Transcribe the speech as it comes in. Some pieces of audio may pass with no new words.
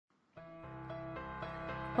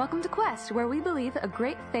Welcome to Quest, where we believe a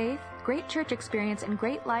great faith, great church experience, and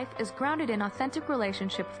great life is grounded in authentic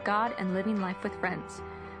relationship with God and living life with friends.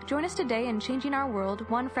 Join us today in changing our world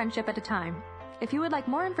one friendship at a time. If you would like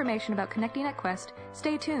more information about connecting at Quest,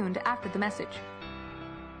 stay tuned after the message.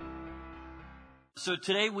 So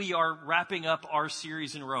today we are wrapping up our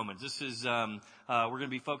series in Romans. This is we're going to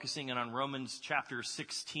be focusing on Romans chapter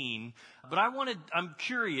 16. But I'm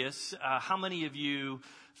curious how many of you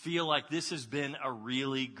feel like this has been a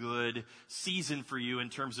really good season for you in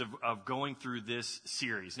terms of going through this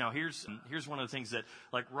series. Now here's one of the things that,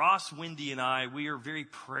 like Ross, Wendy, and I, we are very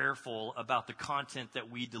prayerful about the content that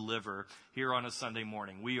we deliver here on a Sunday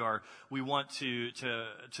morning. We want to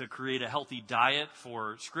create a healthy diet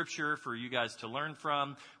for Scripture for you guys to learn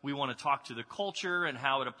from. We want to talk to the culture and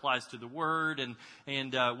how it applies to the Word,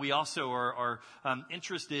 and we also are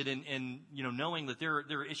interested in knowing that there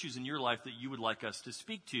are issues in your life that you would like us to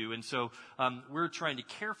speak to, and so we're trying to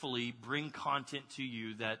carefully bring content to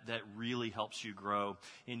you that really helps you grow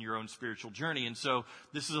in your own spiritual journey. And so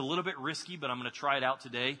this is a little bit risky, but I'm going to try it out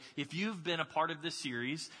today. If you've been a part of this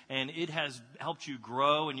series and it has helped you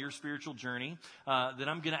grow in your spiritual journey, then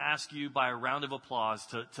I'm going to ask you by a round of applause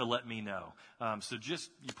to let me know. So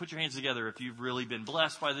just you put your hands together if you've really been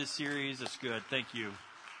blessed by this series. That's good. Thank you.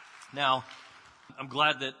 Now, I'm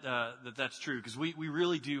glad that that's true, because we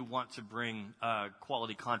really do want to bring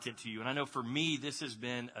quality content to you. And I know for me, this has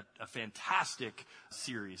been a fantastic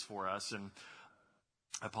series for us. And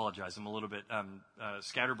I apologize, I'm a little bit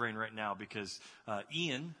scatterbrained right now because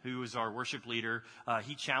Ian, who is our worship leader,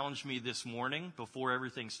 he challenged me this morning before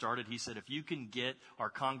everything started. He said, if you can get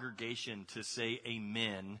our congregation to say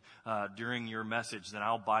amen during your message, then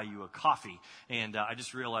I'll buy you a coffee. And I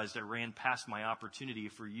just realized I ran past my opportunity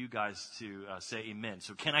for you guys to say amen.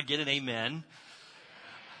 So can I get an amen?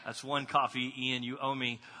 That's one coffee, Ian, you owe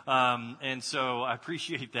me. And so I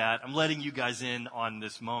appreciate that. I'm letting you guys in on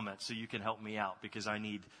this moment so you can help me out, because I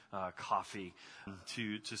need coffee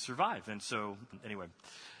to survive. And so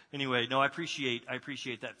Anyway, no, I appreciate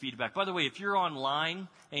that feedback. By the way, if you're online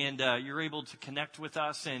and you're able to connect with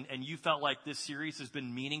us and you felt like this series has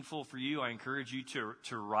been meaningful for you, I encourage you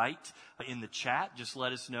to write in the chat. Just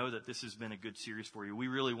let us know that this has been a good series for you. We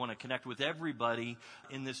really want to connect with everybody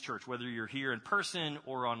in this church, whether you're here in person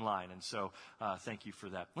or online. And so thank you for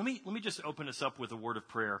that. Let me just open us up with a word of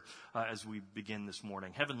prayer as we begin this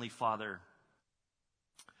morning. Heavenly Father,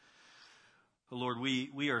 Lord,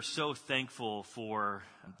 we are so thankful for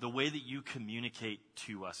the way that you communicate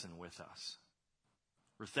to us and with us.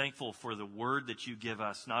 We're thankful for the word that you give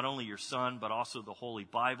us, not only your Son, but also the Holy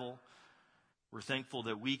Bible. We're thankful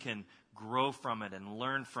that we can grow from it and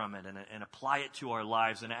learn from it and apply it to our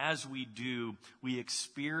lives. And as we do, we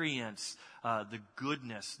experience the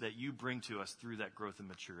goodness that you bring to us through that growth and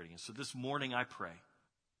maturity. And so this morning I pray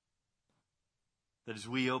that as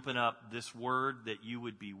we open up this word, that you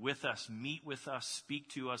would be with us, meet with us, speak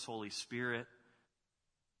to us, Holy Spirit.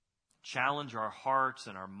 Challenge our hearts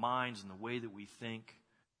and our minds and the way that we think.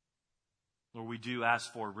 Lord, we do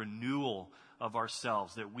ask for renewal of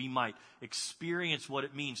ourselves, that we might experience what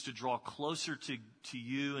it means to draw closer to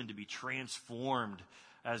you and to be transformed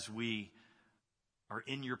as we are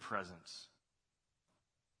in your presence.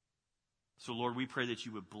 So, Lord, we pray that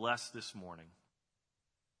you would bless this morning.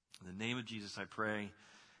 In the name of Jesus, I pray,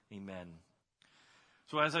 amen.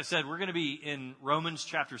 So as I said, we're going to be in Romans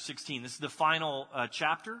chapter 16. This is the final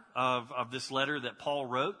chapter of this letter that Paul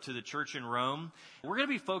wrote to the church in Rome. We're going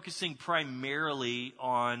to be focusing primarily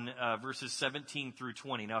on verses 17 through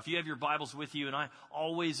 20. Now, if you have your Bibles with you, and I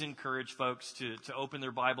always encourage folks to open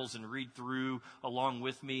their Bibles and read through along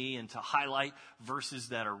with me and to highlight verses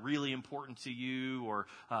that are really important to you, or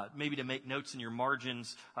maybe to make notes in your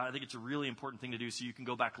margins. I think it's a really important thing to do so you can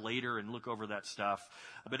go back later and look over that stuff.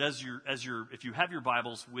 But if you have your Bibles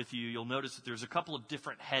with you, you'll notice that there's a couple of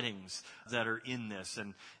different headings that are in this,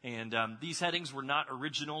 and these headings were not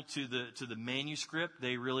original to the manuscript.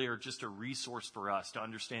 They really are just a resource for us to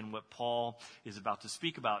understand what Paul is about to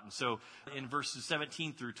speak about. And so, in verses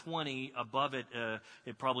 17 through 20, above it,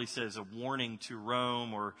 it probably says a warning to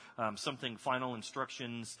Rome or something, final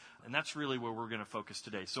instructions, and that's really where we're going to focus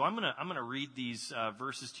today. So I'm gonna read these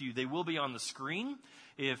verses to you. They will be on the screen.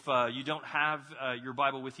 If you don't have your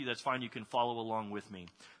Bible with you, that's fine. You can follow along with me.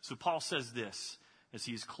 So Paul says this as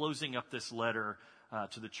he's closing up this letter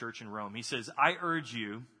to the church in Rome. He says, I urge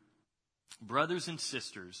you, brothers and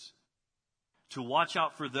sisters, to watch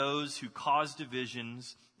out for those who cause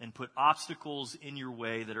divisions and put obstacles in your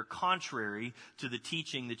way that are contrary to the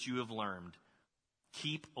teaching that you have learned.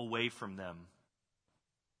 Keep away from them.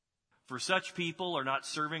 For such people are not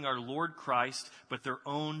serving our Lord Christ, but their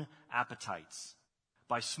own appetites.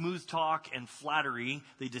 By smooth talk and flattery,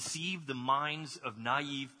 they deceive the minds of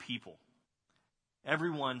naive people.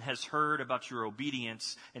 Everyone has heard about your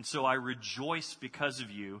obedience, and so I rejoice because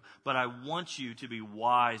of you, but I want you to be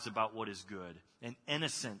wise about what is good and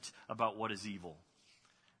innocent about what is evil.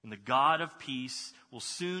 And the God of peace will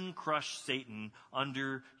soon crush Satan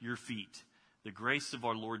under your feet. The grace of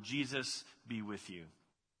our Lord Jesus be with you.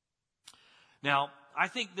 Now, I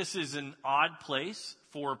think this is an odd place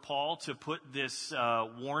for Paul to put this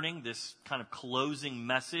warning, this kind of closing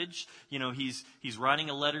message. You know, he's writing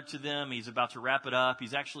a letter to them. He's about to wrap it up.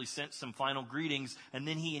 He's actually sent some final greetings, and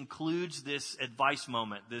then he includes this advice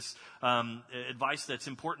moment, this advice that's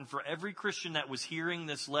important for every Christian that was hearing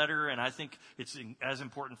this letter, and I think it's as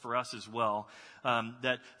important for us as well,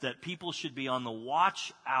 that people should be on the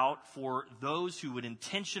watch out for those who would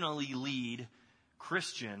intentionally lead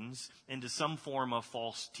Christians into some form of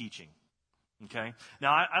false teaching. Okay?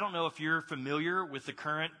 Now, I don't know if you're familiar with the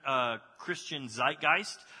current Christian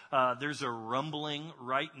zeitgeist. There's a rumbling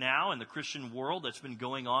right now in the Christian world that's been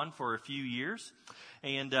going on for a few years.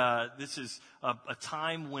 And this is a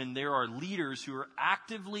time when there are leaders who are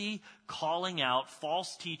actively calling out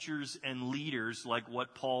false teachers and leaders like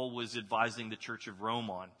what Paul was advising the Church of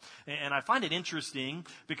Rome on. And I find it interesting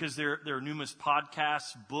because there are numerous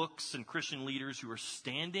podcasts, books, and Christian leaders who are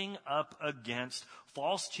standing up against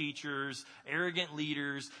false teachers, arrogant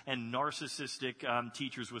leaders, and narcissistic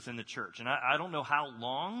teachers within the church. And I don't know how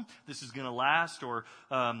long this is going to last or,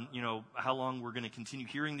 how long we're going to continue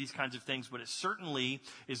hearing these kinds of things, but it certainly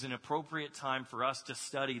is an appropriate time for us to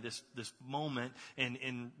study this moment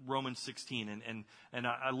in Romans 16. And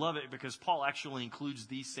I love it because Paul actually includes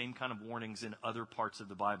these same kind of warnings in other parts of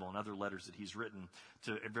the Bible and other letters that he's written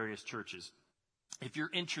to various churches. If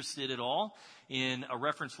you're interested at all in a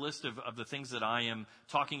reference list of the things that I am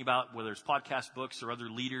talking about, whether it's podcast, books, or other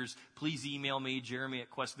leaders, please email me,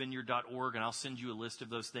 jeremy@questvineyard.org, and I'll send you a list of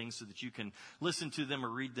those things so that you can listen to them or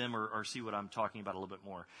read them or see what I'm talking about a little bit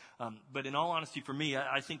more. But in all honesty, for me,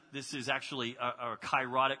 I think this is actually a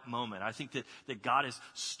kairotic moment. I think that God is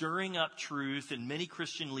stirring up truth in many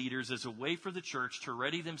Christian leaders as a way for the church to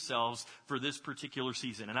ready themselves for this particular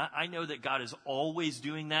season. And I know that God is always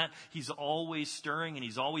doing that. He's always stirring, and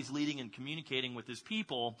he's always leading and communicating with his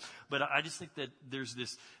people. But I just think that there's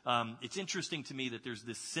this, it's interesting to me that there's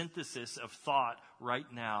this synthesis of thought right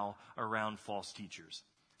now around false teachers.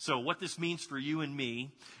 So what this means for you and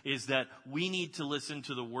me is that we need to listen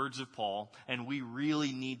to the words of Paul, and we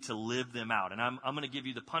really need to live them out. And I'm going to give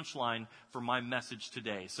you the punchline for my message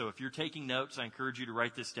today. So if you're taking notes, I encourage you to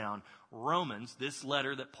write this down. Romans, this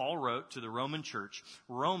letter that Paul wrote to the Roman church,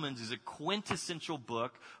 Romans is a quintessential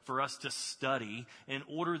book for us to study in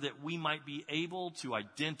order that we might be able to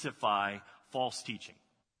identify false teaching.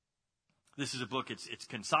 This is a book, it's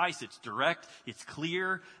concise, it's direct, it's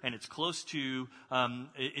clear, and it's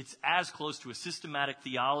it's as close to a systematic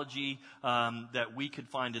theology that we could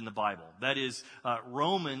find in the Bible. That is,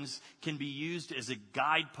 Romans can be used as a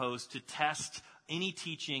guidepost to test any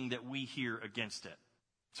teaching that we hear against it.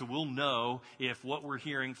 So we'll know if what we're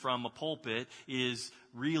hearing from a pulpit is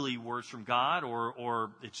really words from God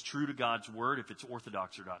or it's true to God's word, if it's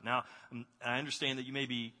orthodox or not. Now, I understand that you may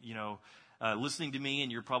be, listening to me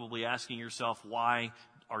and you're probably asking yourself, why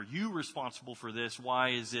are you responsible for this? Why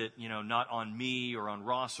is it, not on me or on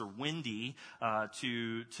Ross or Wendy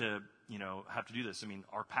to have to do this? I mean,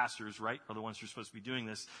 our pastors, right, are the ones who are supposed to be doing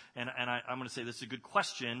this. And I'm going to say this is a good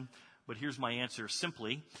question, but here's my answer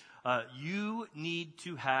simply. You need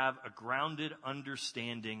to have a grounded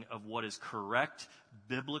understanding of what is correct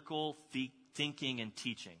biblical thinking and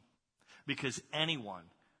teaching. Because anyone,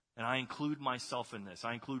 and I include myself in this,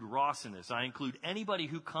 I include Ross in this, I include anybody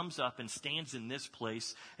who comes up and stands in this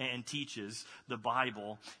place and teaches the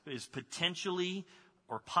Bible, is potentially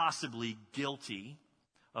or possibly guilty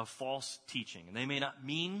of false teaching. And they may not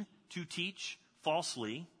mean to teach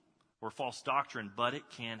falsely or false doctrine, but it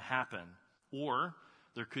can happen. Or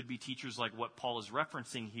there could be teachers like what Paul is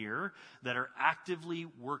referencing here that are actively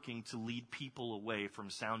working to lead people away from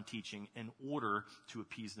sound teaching in order to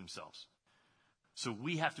appease themselves. So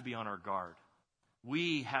we have to be on our guard.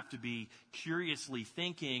 We have to be curiously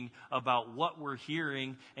thinking about what we're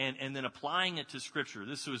hearing and then applying it to Scripture.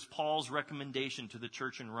 This was Paul's recommendation to the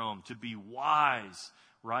church in Rome, to be wise,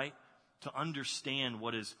 right? To understand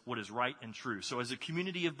what is right and true. So as a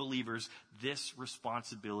community of believers, this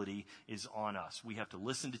responsibility is on us. We have to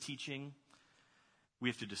listen to teaching. We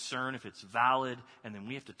have to discern if it's valid, and then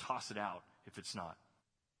we have to toss it out if it's not.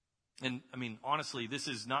 And I mean, honestly, this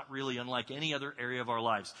is not really unlike any other area of our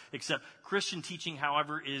lives, except Christian teaching,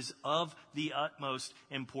 however, is of the utmost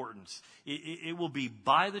importance. It will be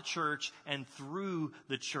by the church and through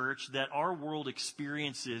the church that our world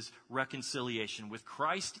experiences reconciliation. With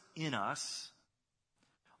Christ in us,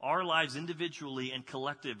 our lives individually and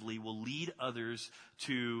collectively will lead others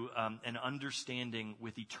to an understanding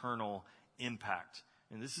with eternal impact.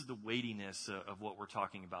 And this is the weightiness of what we're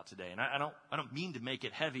talking about today. And I don't mean to make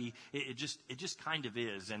it heavy. It just kind of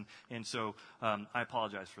is. And so I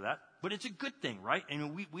apologize for that. But it's a good thing, right?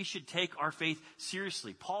 And we should take our faith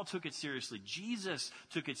seriously. Paul took it seriously. Jesus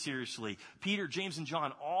took it seriously. Peter, James, and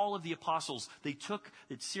John, all of the apostles, they took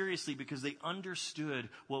it seriously because they understood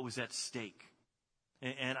what was at stake.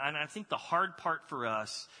 And I think the hard part for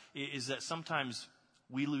us is that sometimes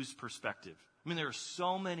we lose perspective. I mean, there are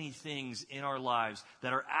so many things in our lives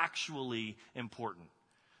that are actually important.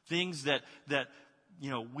 Things that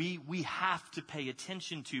we have to pay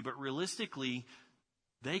attention to, but realistically,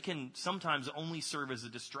 they can sometimes only serve as a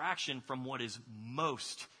distraction from what is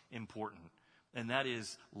most important, and that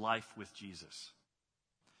is life with Jesus.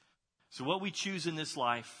 So what we choose in this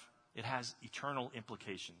life, it has eternal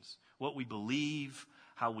implications. What we believe,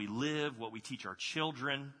 how we live, what we teach our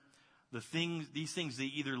children, these things, they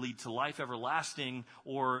either lead to life everlasting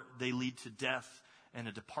or they lead to death and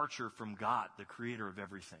a departure from God, the creator of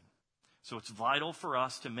everything. So it's vital for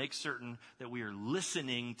us to make certain that we are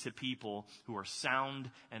listening to people who are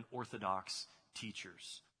sound and orthodox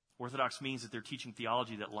teachers. Orthodox means that they're teaching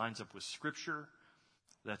theology that lines up with Scripture,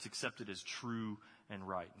 that's accepted as true and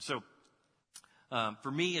right. So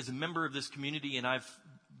for me, as a member of this community, and I've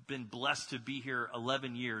been blessed to be here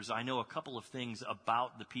 11 years. I know a couple of things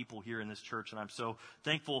about the people here in this church, and I'm so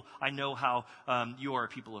thankful. I know how you are a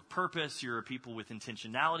people of purpose. You're a people with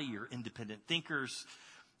intentionality. You're independent thinkers.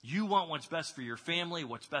 You want what's best for your family,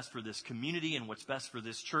 what's best for this community, and what's best for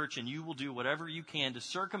this church, and you will do whatever you can to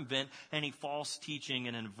circumvent any false teaching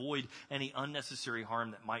and avoid any unnecessary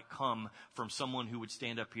harm that might come from someone who would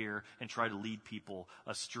stand up here and try to lead people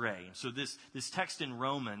astray. And so this text in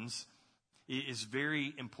Romans is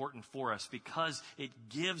very important for us because it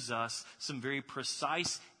gives us some very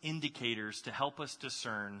precise indicators to help us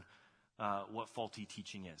discern what faulty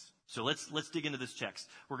teaching is. So let's dig into this text.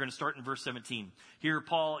 We're going to start in verse 17. Here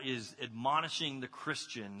Paul is admonishing the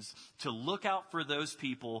Christians to look out for those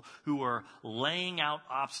people who are laying out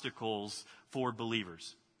obstacles for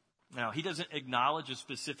believers. Now, he doesn't acknowledge a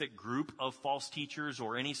specific group of false teachers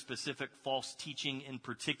or any specific false teaching in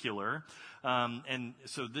particular. And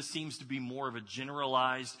so this seems to be more of a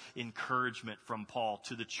generalized encouragement from Paul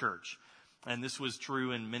to the church. And this was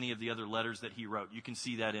true in many of the other letters that he wrote. You can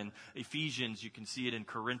see that in Ephesians. You can see it in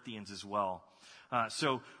Corinthians as well.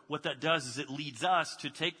 So what that does is it leads us to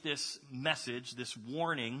take this message, this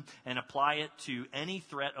warning, and apply it to any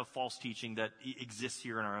threat of false teaching that exists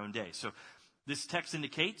here in our own day. So this text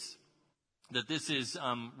indicates that this is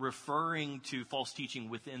referring to false teaching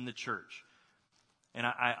within the church. And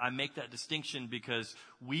I make that distinction because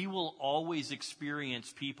we will always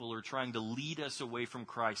experience people who are trying to lead us away from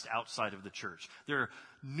Christ outside of the church. There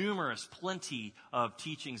are plenty of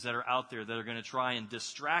teachings that are out there that are going to try and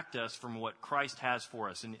distract us from what Christ has for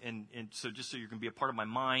us. And so just so you can be a part of my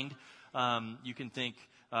mind, you can think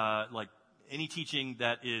like any teaching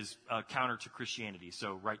that is counter to Christianity.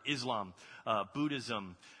 So, right, Islam,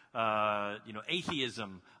 Buddhism,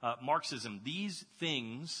 atheism, Marxism, these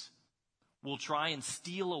things will try and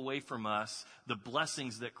steal away from us the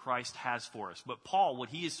blessings that Christ has for us. But Paul, what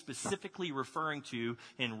he is specifically referring to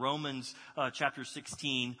in Romans chapter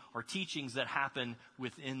 16 are teachings that happen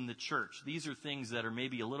within the church. These are things that are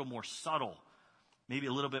maybe a little more subtle, maybe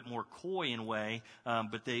a little bit more coy in a way,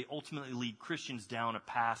 but they ultimately lead Christians down a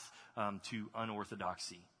path to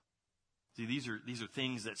unorthodoxy. See, these are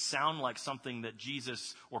things that sound like something that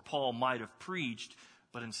Jesus or Paul might have preached,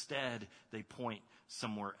 but instead they point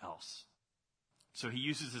somewhere else. So he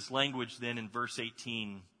uses this language then in verse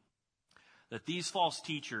 18 that these false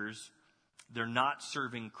teachers, they're not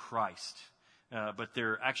serving Christ, but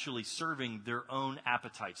they're actually serving their own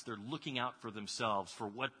appetites. They're looking out for themselves, for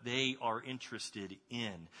what they are interested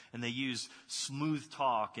in. And they use smooth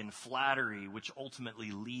talk and flattery, which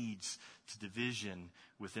ultimately leads to division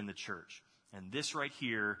within the church. And this right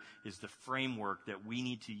here is the framework that we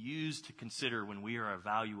need to use to consider when we are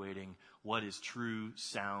evaluating what is true,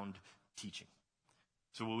 sound teaching.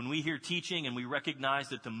 So when we hear teaching and we recognize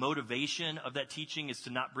that the motivation of that teaching is to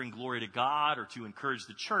not bring glory to God or to encourage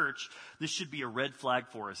the church, this should be a red flag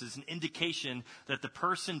for us. It's an indication that the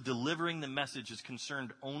person delivering the message is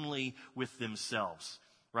concerned only with themselves.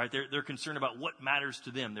 right? They're concerned about what matters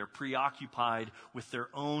to them. They're preoccupied with their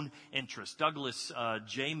own interests. Douglas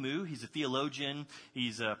J. Moo, he's a theologian.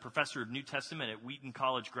 He's a professor of New Testament at Wheaton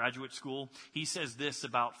College Graduate School. He says this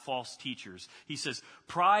about false teachers. He says,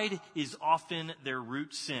 pride is often their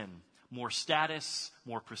root sin. More status,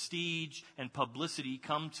 more prestige, and publicity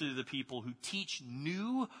come to the people who teach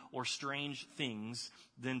new or strange things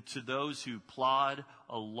than to those who plod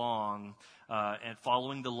along and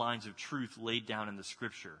following the lines of truth laid down in the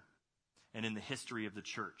Scripture and in the history of the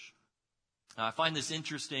church. I find this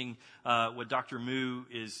interesting, what Dr. Moo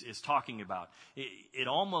is talking about. It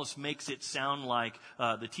almost makes it sound like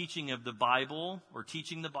the teaching of the Bible, or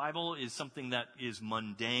teaching the Bible, is something that is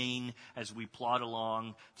mundane as we plod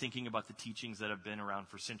along, thinking about the teachings that have been around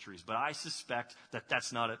for centuries. But I suspect that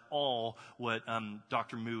that's not at all what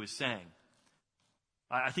Dr. Moo is saying.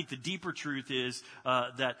 I think the deeper truth is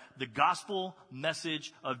that the gospel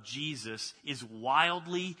message of Jesus is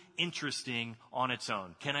wildly interesting on its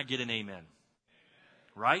own. Can I get an amen?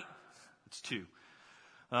 Right? It's 2. You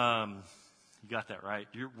got that right.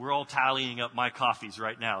 We're all tallying up my coffees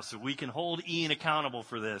right now, so we can hold Ian accountable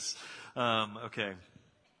for this. Okay.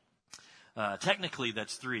 Technically,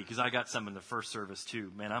 that's 3, because I got some in the first service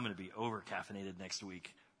too. Man, I'm going to be over-caffeinated next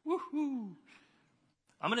week. Woohoo!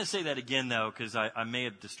 I'm going to say that again, though, because I may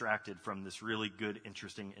have distracted from this really good,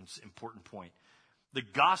 interesting, and important point. The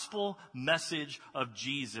gospel message of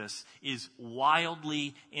Jesus is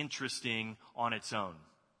wildly interesting on its own.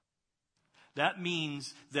 That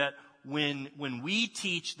means that when we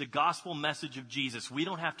teach the gospel message of Jesus, we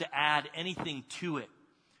don't have to add anything to it.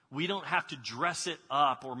 We don't have to dress it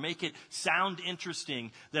up or make it sound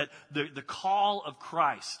interesting. That the call of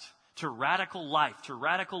Christ to radical life, to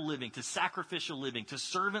radical living, to sacrificial living, to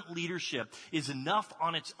servant leadership is enough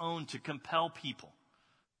on its own to compel people.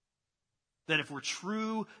 That if we're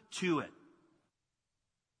true to it,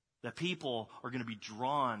 that people are going to be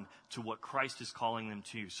drawn to what Christ is calling them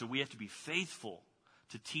to. So we have to be faithful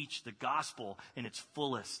to teach the gospel in its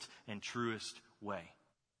fullest and truest way.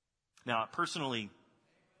 Now, personally,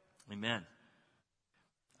 amen.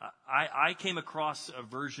 I came across a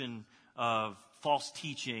version of false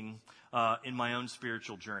teaching in my own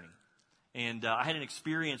spiritual journey. And I had an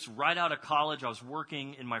experience right out of college. I was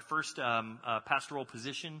working in my first pastoral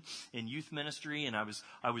position in youth ministry, and I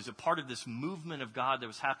was a part of this movement of God that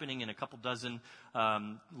was happening in a couple dozen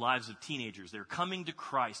lives of teenagers. They were coming to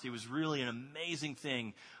Christ. It was really an amazing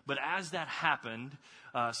thing. But as that happened,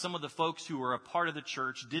 some of the folks who were a part of the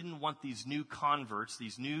church didn't want these new converts,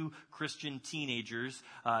 these new Christian teenagers,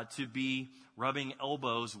 to be rubbing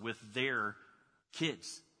elbows with their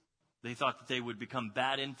kids. They thought that they would become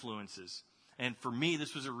bad influences. And for me,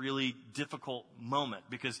 this was a really difficult moment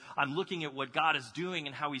because I'm looking at what God is doing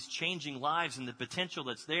and how He's changing lives and the potential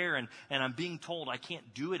that's there. And I'm being told I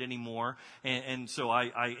can't do it anymore. And so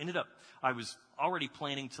I ended up, I was already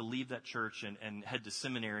planning to leave that church and head to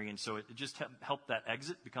seminary. And so it just helped that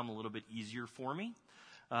exit become a little bit easier for me.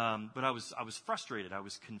 But I was frustrated. I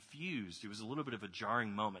was confused. It was a little bit of a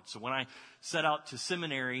jarring moment. So when I set out to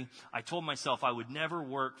seminary, I told myself I would never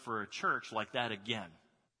work for a church like that again.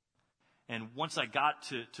 And once I got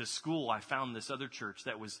to school, I found this other church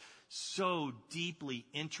that was so deeply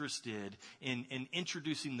interested in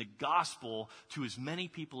introducing the gospel to as many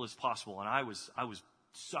people as possible. And I was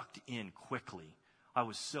sucked in quickly. I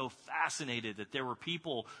was so fascinated that there were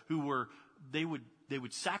people who they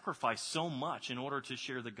would sacrifice so much in order to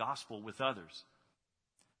share the gospel with others.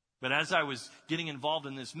 But as I was getting involved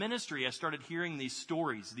in this ministry, I started hearing these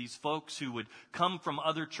stories, these folks who would come from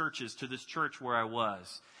other churches to this church where I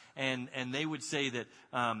was. And they would say that,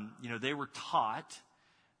 they were taught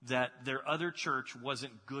that their other church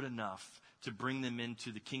wasn't good enough to bring them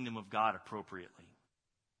into the kingdom of God appropriately.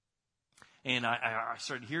 And I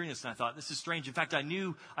started hearing this, and I thought, this is strange. In fact, I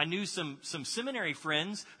knew some seminary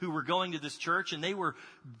friends who were going to this church, and they were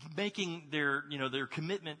making their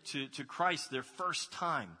commitment to Christ their first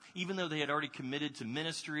time. Even though they had already committed to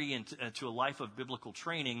ministry and to a life of biblical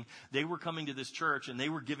training, they were coming to this church, and they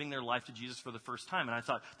were giving their life to Jesus for the first time. And I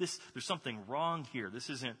thought, there's something wrong here. This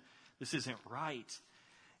isn't right.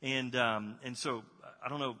 And so I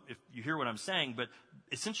don't know if you hear what I'm saying, but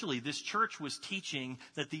essentially this church was teaching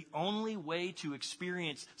that the only way to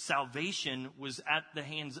experience salvation was at the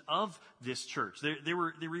hands of this church. There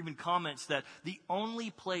were even comments that the only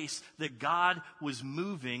place that God was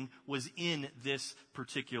moving was in this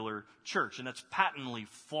particular church. And that's patently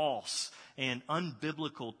false and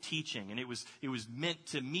unbiblical teaching. And it was meant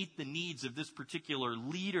to meet the needs of this particular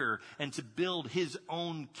leader and to build his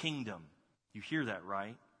own kingdom. You hear that,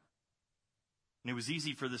 right? And it was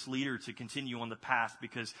easy for this leader to continue on the path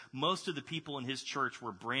because most of the people in his church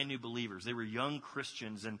were brand new believers. They were young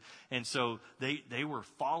Christians, and so they were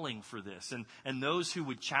falling for this. And those who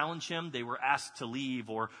would challenge him, they were asked to leave,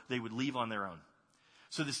 or they would leave on their own.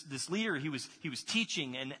 So this leader, he was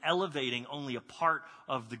teaching and elevating only a part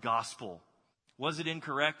of the gospel. Was it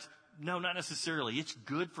incorrect? No, not necessarily. It's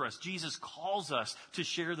good for us. Jesus calls us to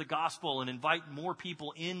share the gospel and invite more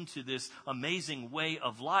people into this amazing way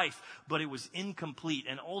of life, but it was incomplete,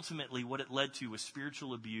 and ultimately what it led to was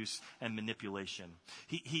spiritual abuse and manipulation.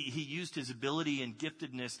 He used his ability and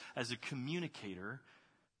giftedness as a communicator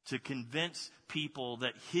to convince people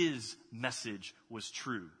that his message was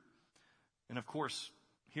true. And of course,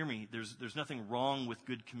 hear me, there's nothing wrong with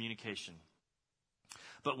good communication.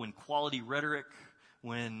 But when quality rhetoric,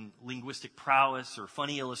 when linguistic prowess or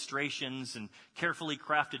funny illustrations and carefully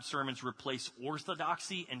crafted sermons replace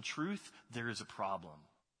orthodoxy and truth, there is a problem.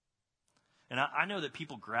 And I know that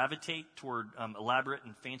people gravitate toward elaborate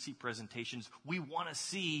and fancy presentations. We want to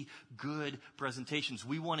see good presentations.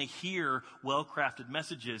 We want to hear well-crafted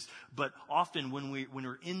messages. But often when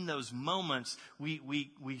we're in those moments,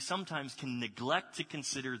 we sometimes can neglect to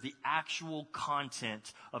consider the actual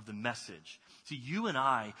content of the message. See, you and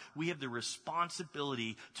I, we have the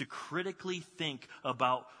responsibility to critically think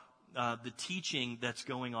about the teaching that's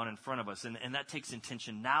going on in front of us. And that takes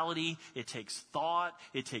intentionality, it takes thought,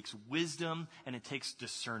 it takes wisdom, and it takes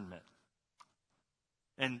discernment.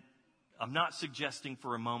 And I'm not suggesting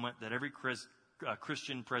for a moment that every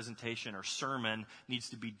Christian presentation or sermon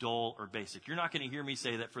needs to be dull or basic. You're not going to hear me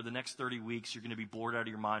say that for the next 30 weeks you're going to be bored out of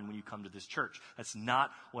your mind when you come to this church. That's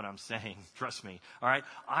not what I'm saying. Trust me. All right?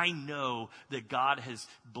 I know that God has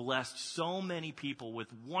blessed so many people with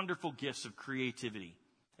wonderful gifts of creativity.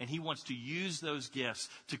 And he wants to use those gifts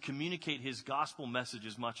to communicate his gospel message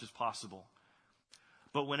as much as possible.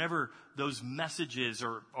 But whenever those messages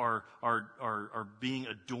are being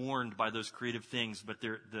adorned by those creative things, but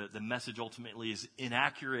the message ultimately is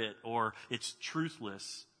inaccurate or it's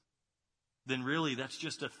truthless, then really that's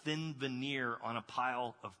just a thin veneer on a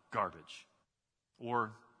pile of garbage.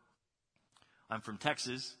 Or, I'm from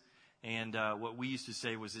Texas, and what we used to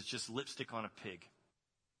say was it's just lipstick on a pig.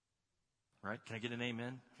 Right? Can I get an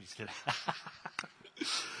amen? I'm just kidding.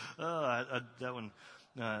 That one,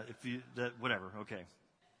 whatever. Okay.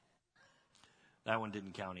 That one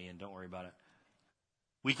didn't count, Ian. Don't worry about it.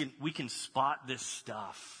 We can spot this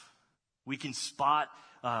stuff. We can spot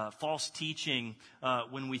false teaching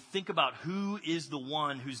when we think about who is the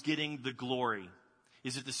one who's getting the glory.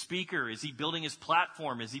 Is it the speaker? Is he building his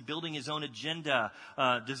platform? Is he building his own agenda?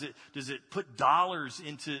 Does it put dollars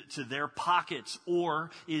into their pockets? Or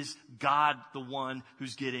is God the one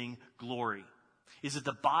who's getting glory? Is it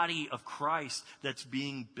the body of Christ that's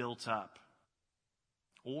being built up?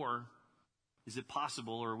 Or is it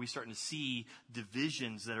possible, or are we starting to see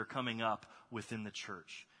divisions that are coming up within the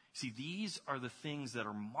church? See, these are the things that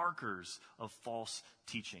are markers of false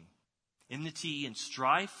teaching. Enmity and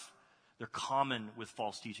strife, they're common with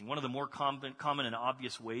false teaching. One of the more common and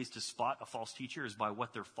obvious ways to spot a false teacher is by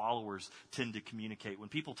what their followers tend to communicate. When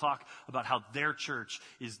people talk about how their church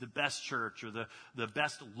is the best church or the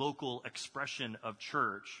best local expression of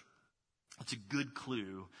church, it's a good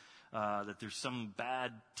clue that there's some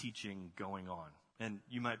bad teaching going on. And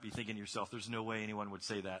you might be thinking to yourself, there's no way anyone would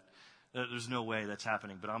say that. There's no way that's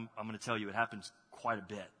happening. But I'm going to tell you, it happens quite a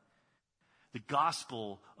bit. The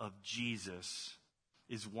gospel of Jesus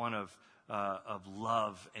is one of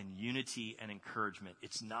love and unity and encouragement.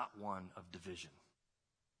 It's not one of division.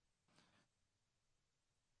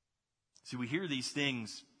 See, we hear these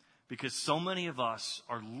things because so many of us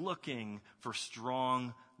are looking for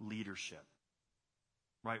strong leadership.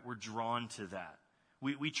 Right? We're drawn to that.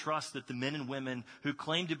 We trust that the men and women who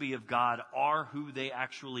claim to be of God are who they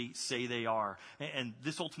actually say they are. And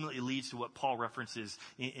this ultimately leads to what Paul references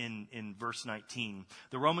in verse 19.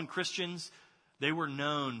 The Roman Christians, they were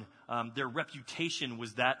known, their reputation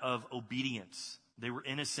was that of obedience. They were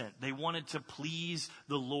innocent. They wanted to please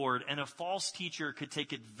the Lord, and a false teacher could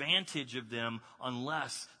take advantage of them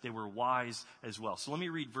unless they were wise as well. So let me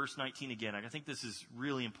read verse 19 again. I think this is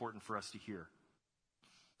really important for us to hear.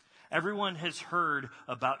 Everyone has heard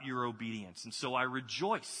about your obedience, and so I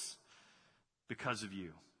rejoice because of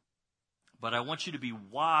you. But I want you to be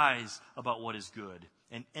wise about what is good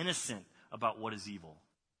and innocent about what is evil.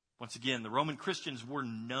 Once again, the Roman Christians were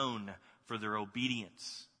known for their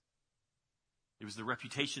obedience. It was the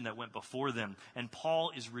reputation that went before them. And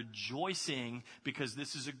Paul is rejoicing because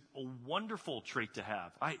this is a wonderful trait to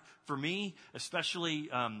have. For me, especially,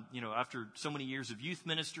 after so many years of youth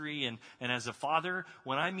ministry and as a father,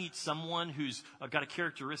 when I meet someone who's got a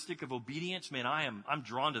characteristic of obedience, man, I'm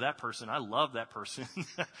drawn to that person. I love that person.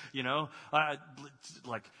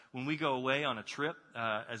 Like when we go away on a trip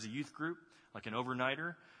as a youth group, like an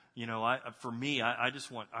overnighter,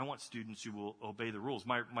 I want students who will obey the rules.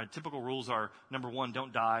 My typical rules are, number one,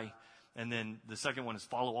 don't die. And then the second one is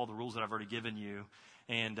follow all the rules that I've already given you.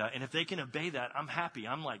 And if they can obey that, I'm happy.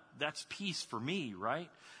 I'm like, that's peace for me, right?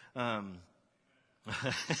 That's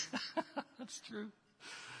true.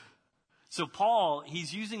 So Paul,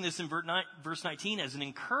 he's using this in verse 19 as an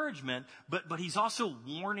encouragement, but he's also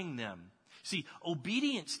warning them. See,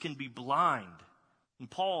 obedience can be blind. And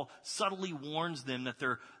Paul subtly warns them that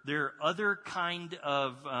their other kind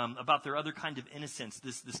of about their other kind of innocence,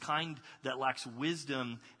 this kind that lacks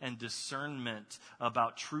wisdom and discernment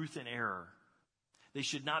about truth and error. They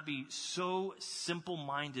should not be so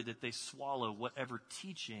simple-minded that they swallow whatever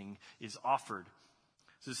teaching is offered.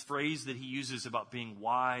 It's this phrase that he uses about being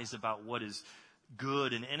wise about what is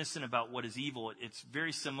good and innocent about what is evil. It's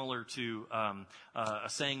very similar to a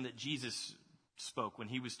saying that Jesus spoke when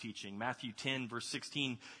he was teaching. Matthew 10, verse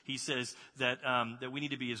 16, he says that we need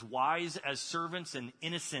to be as wise as servants and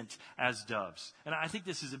innocent as doves. And I think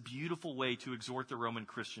this is a beautiful way to exhort the Roman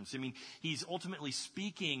Christians. I mean, he's ultimately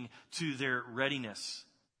speaking to their readiness.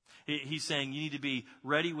 He's saying you need to be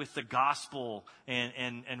ready with the gospel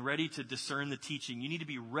and ready to discern the teaching. You need to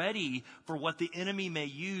be ready for what the enemy may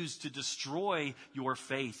use to destroy your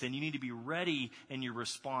faith. And you need to be ready in your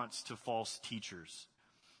response to false teachers.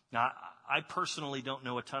 Now, I personally don't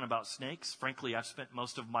know a ton about snakes. Frankly, I've spent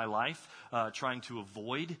most of my life trying to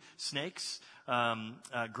avoid snakes.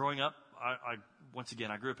 Growing up, I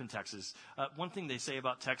grew up in Texas. One thing they say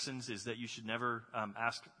about Texans is that you should never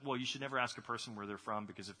ask a person where they're from,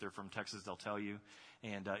 because if they're from Texas, they'll tell you.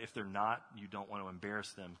 And if they're not, you don't want to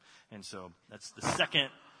embarrass them. And so that's the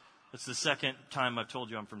second time I've told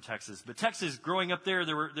you I'm from Texas. But Texas, growing up there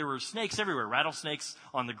were snakes everywhere, rattlesnakes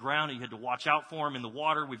on the ground, and you had to watch out for them in the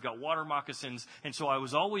water. We've got water moccasins. And so I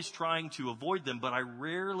was always trying to avoid them, but I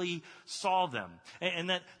rarely saw them. And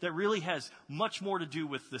that really has much more to do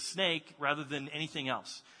with the snake rather than anything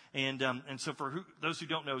else. And so for those who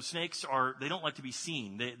don't know, snakes they don't like to be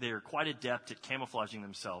seen. They're quite adept at camouflaging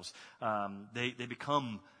themselves. They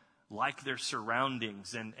become like their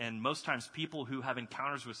surroundings. And most times people who have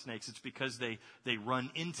encounters with snakes, it's because they run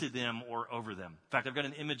into them or over them. In fact, I've got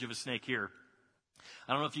an image of a snake here.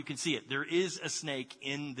 I don't know if you can see it. There is a snake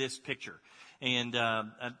in this picture. And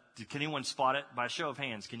can anyone spot it? By a show of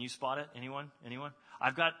hands, can you spot it? Anyone?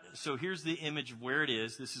 So here's the image of where it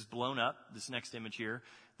is. This is blown up, this next image here.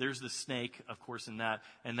 There's the snake, of course, in that.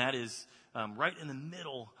 And that is right in the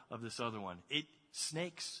middle of this other one.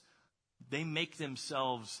 Snakes, they make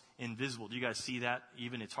themselves invisible. Do you guys see that?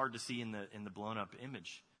 Even it's hard to see in the blown up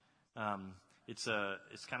image. It's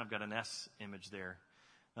kind of got an S image there.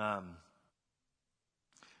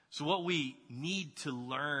 So what we need to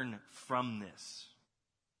learn from this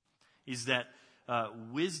is that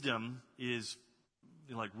wisdom is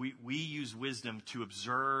like we use wisdom to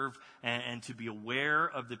observe and to be aware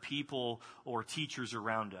of the people or teachers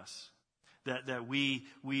around us. That we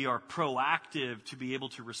are proactive to be able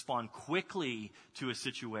to respond quickly to a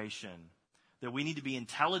situation. That we need to be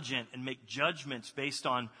intelligent and make judgments based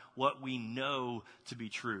on what we know to be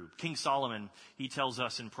true. King Solomon, he tells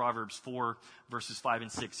us in Proverbs 4, verses 5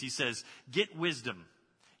 and 6, he says, "Get wisdom,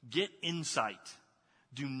 get insight.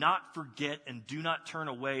 Do not forget and do not turn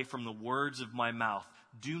away from the words of my mouth.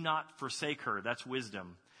 Do not forsake her," that's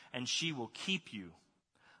wisdom, "and she will keep you.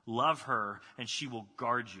 Love her, and she will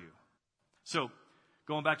guard you." So,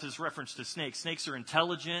 going back to this reference to snakes, snakes are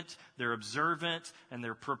intelligent, they're observant, and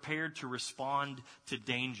they're prepared to respond to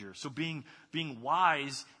danger. So being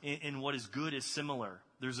wise in what is good is similar.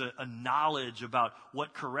 There's a knowledge about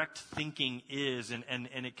what correct thinking is, and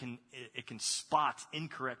it can spot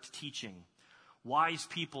incorrect teaching. Wise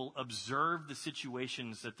people observe the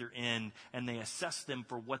situations that they're in, and they assess them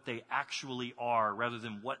for what they actually are rather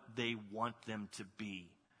than what they want them to be.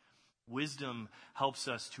 Wisdom helps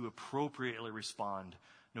us to appropriately respond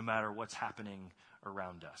no matter what's happening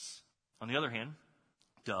around us. On the other hand,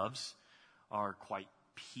 doves are quite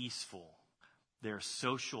peaceful. They're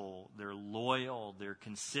social, they're loyal, they're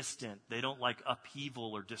consistent. They don't like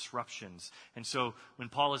upheaval or disruptions. And so when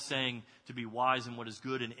Paul is saying to be wise in what is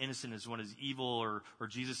good and innocent as what is evil, or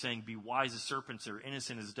Jesus saying be wise as serpents or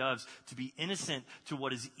innocent as doves, to be innocent to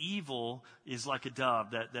what is evil is like a dove,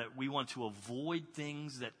 that we want to avoid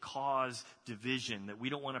things that cause division, that we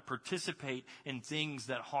don't want to participate in things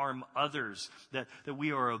that harm others, that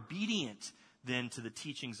we are obedient then to the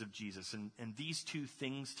teachings of Jesus. And these two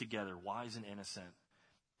things together, wise and innocent,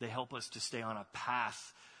 they help us to stay on a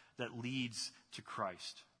path that leads to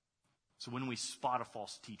Christ. So when we spot a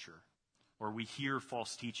false teacher or we hear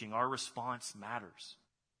false teaching, our response matters.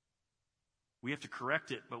 We have to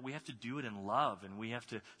correct it, but we have to do it in love, and we have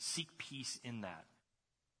to seek peace in that.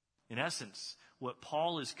 In essence, what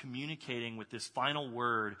Paul is communicating with this final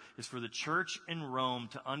word is for the church in Rome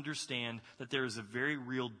to understand that there is a very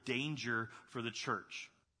real danger for the church.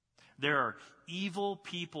 There are evil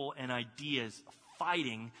people and ideas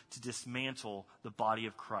fighting to dismantle the body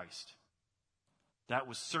of Christ. That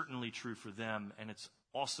was certainly true for them, and it's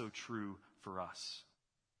also true for us.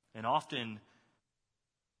 And often,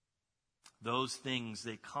 those things,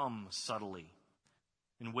 they come subtly,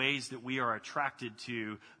 in ways that we are attracted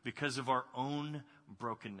to because of our own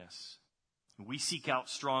brokenness. We seek out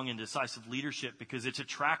strong and decisive leadership because it's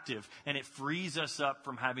attractive and it frees us up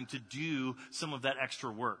from having to do some of that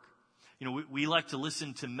extra work. You know, we like to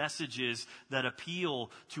listen to messages that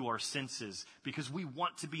appeal to our senses because we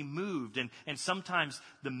want to be moved. And sometimes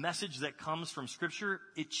the message that comes from Scripture,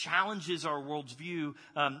 it challenges our worldview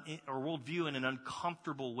in an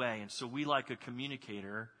uncomfortable way. And so we like a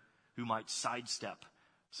communicator who might sidestep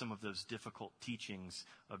some of those difficult teachings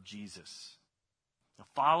of Jesus. The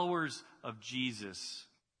followers of Jesus,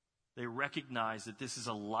 they recognize that this is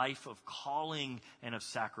a life of calling and of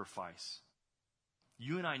sacrifice.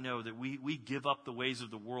 You and I know that we give up the ways of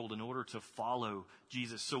the world in order to follow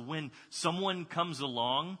Jesus. So when someone comes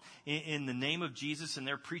along in the name of Jesus and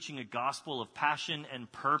they're preaching a gospel of passion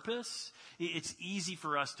and purpose, it's easy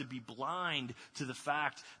for us to be blind to the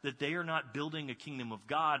fact that they are not building a kingdom of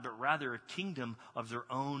God, but rather a kingdom of their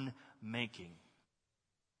own making.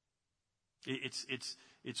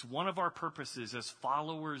 It's one of our purposes as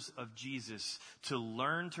followers of Jesus to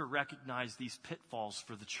learn to recognize these pitfalls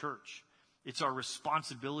for the church. It's our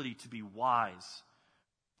responsibility to be wise,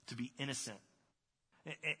 to be innocent.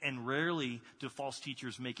 And rarely do false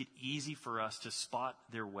teachers make it easy for us to spot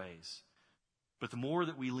their ways. But the more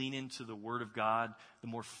that we lean into the Word of God, the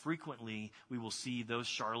more frequently we will see those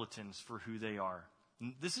charlatans for who they are.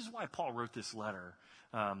 And this is why Paul wrote this letter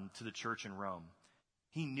to the church in Rome.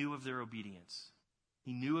 He knew of their obedience.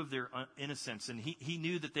 He knew of their innocence, and he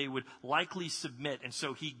knew that they would likely submit. And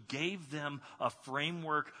so he gave them a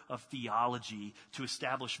framework of theology to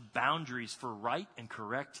establish boundaries for right and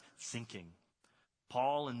correct thinking.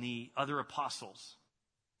 Paul and the other apostles,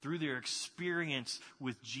 through their experience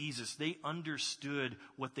with Jesus, they understood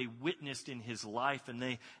what they witnessed in his life, and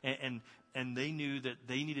they knew that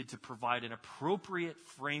they needed to provide an appropriate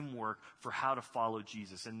framework for how to follow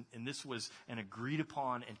Jesus. And this was an agreed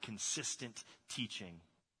upon and consistent teaching.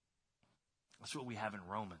 That's what we have in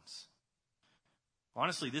Romans.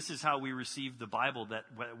 Honestly, this is how we received the Bible that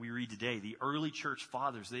we read today. The early church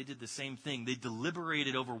fathers, they did the same thing. They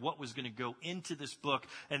deliberated over what was going to go into this book,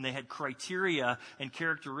 and they had criteria and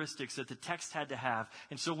characteristics that the text had to have.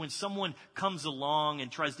 And so when someone comes along and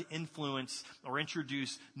tries to influence or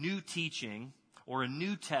introduce new teaching or a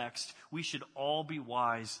new text, we should all be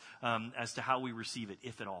wise as to how we receive it,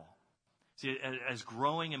 if at all. See, as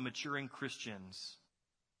growing and maturing Christians,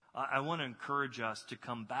 I want to encourage us to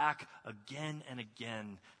come back again and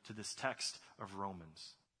again to this text of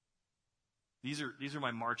Romans. These are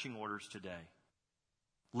my marching orders today.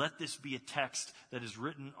 Let this be a text that is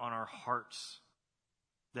written on our hearts,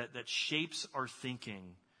 that shapes our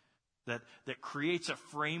thinking, that creates a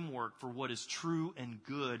framework for what is true and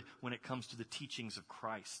good when it comes to the teachings of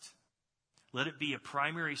Christ. Let it be a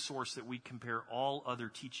primary source that we compare all other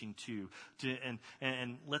teaching to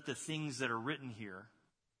and let the things that are written here,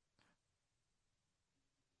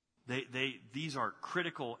 these are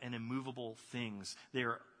critical and immovable things. They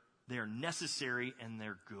are necessary and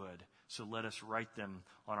they're good. So let us write them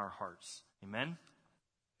on our hearts. Amen?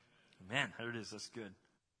 Amen. There it is. That's good.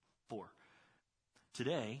 4.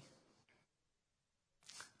 Today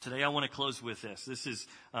I want to close with this. This is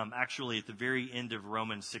actually at the very end of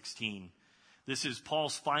Romans 16. This is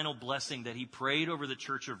Paul's final blessing that he prayed over the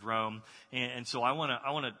church of Rome. And so I want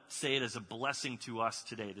to say it as a blessing to us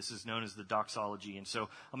today. This is known as the doxology. And so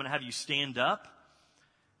I'm going to have you stand up.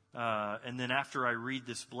 And then after I read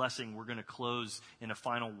this blessing, we're going to close in a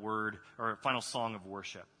final word or a final song of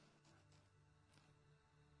worship.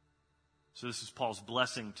 So this is Paul's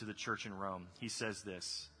blessing to the church in Rome. He says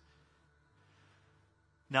this.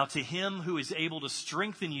 Now to him who is able to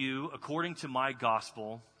strengthen you according to my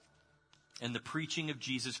gospel and the preaching of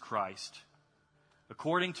Jesus Christ,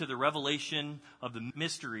 according to the revelation of the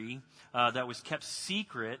mystery that was kept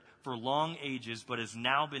secret for long ages, but has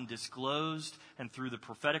now been disclosed and through the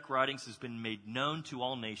prophetic writings has been made known to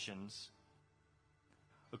all nations,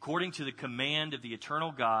 according to the command of the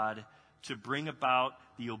eternal God to bring about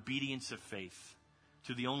the obedience of faith.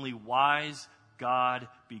 To the only wise God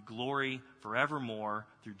be glory forevermore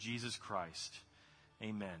through Jesus Christ.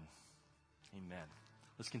 Amen. Amen.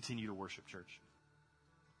 Let's continue to worship, church.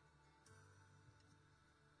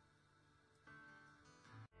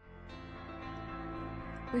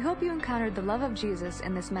 We hope you encountered the love of Jesus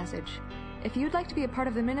in this message. If you'd like to be a part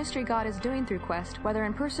of the ministry God is doing through Quest, whether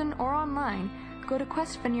in person or online, go to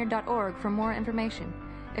questvineyard.org for more information.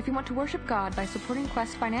 If you want to worship God by supporting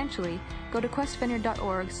Quest financially, go to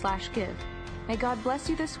questvineyard.org/give. May God bless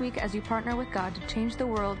you this week as you partner with God to change the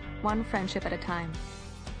world one friendship at a time.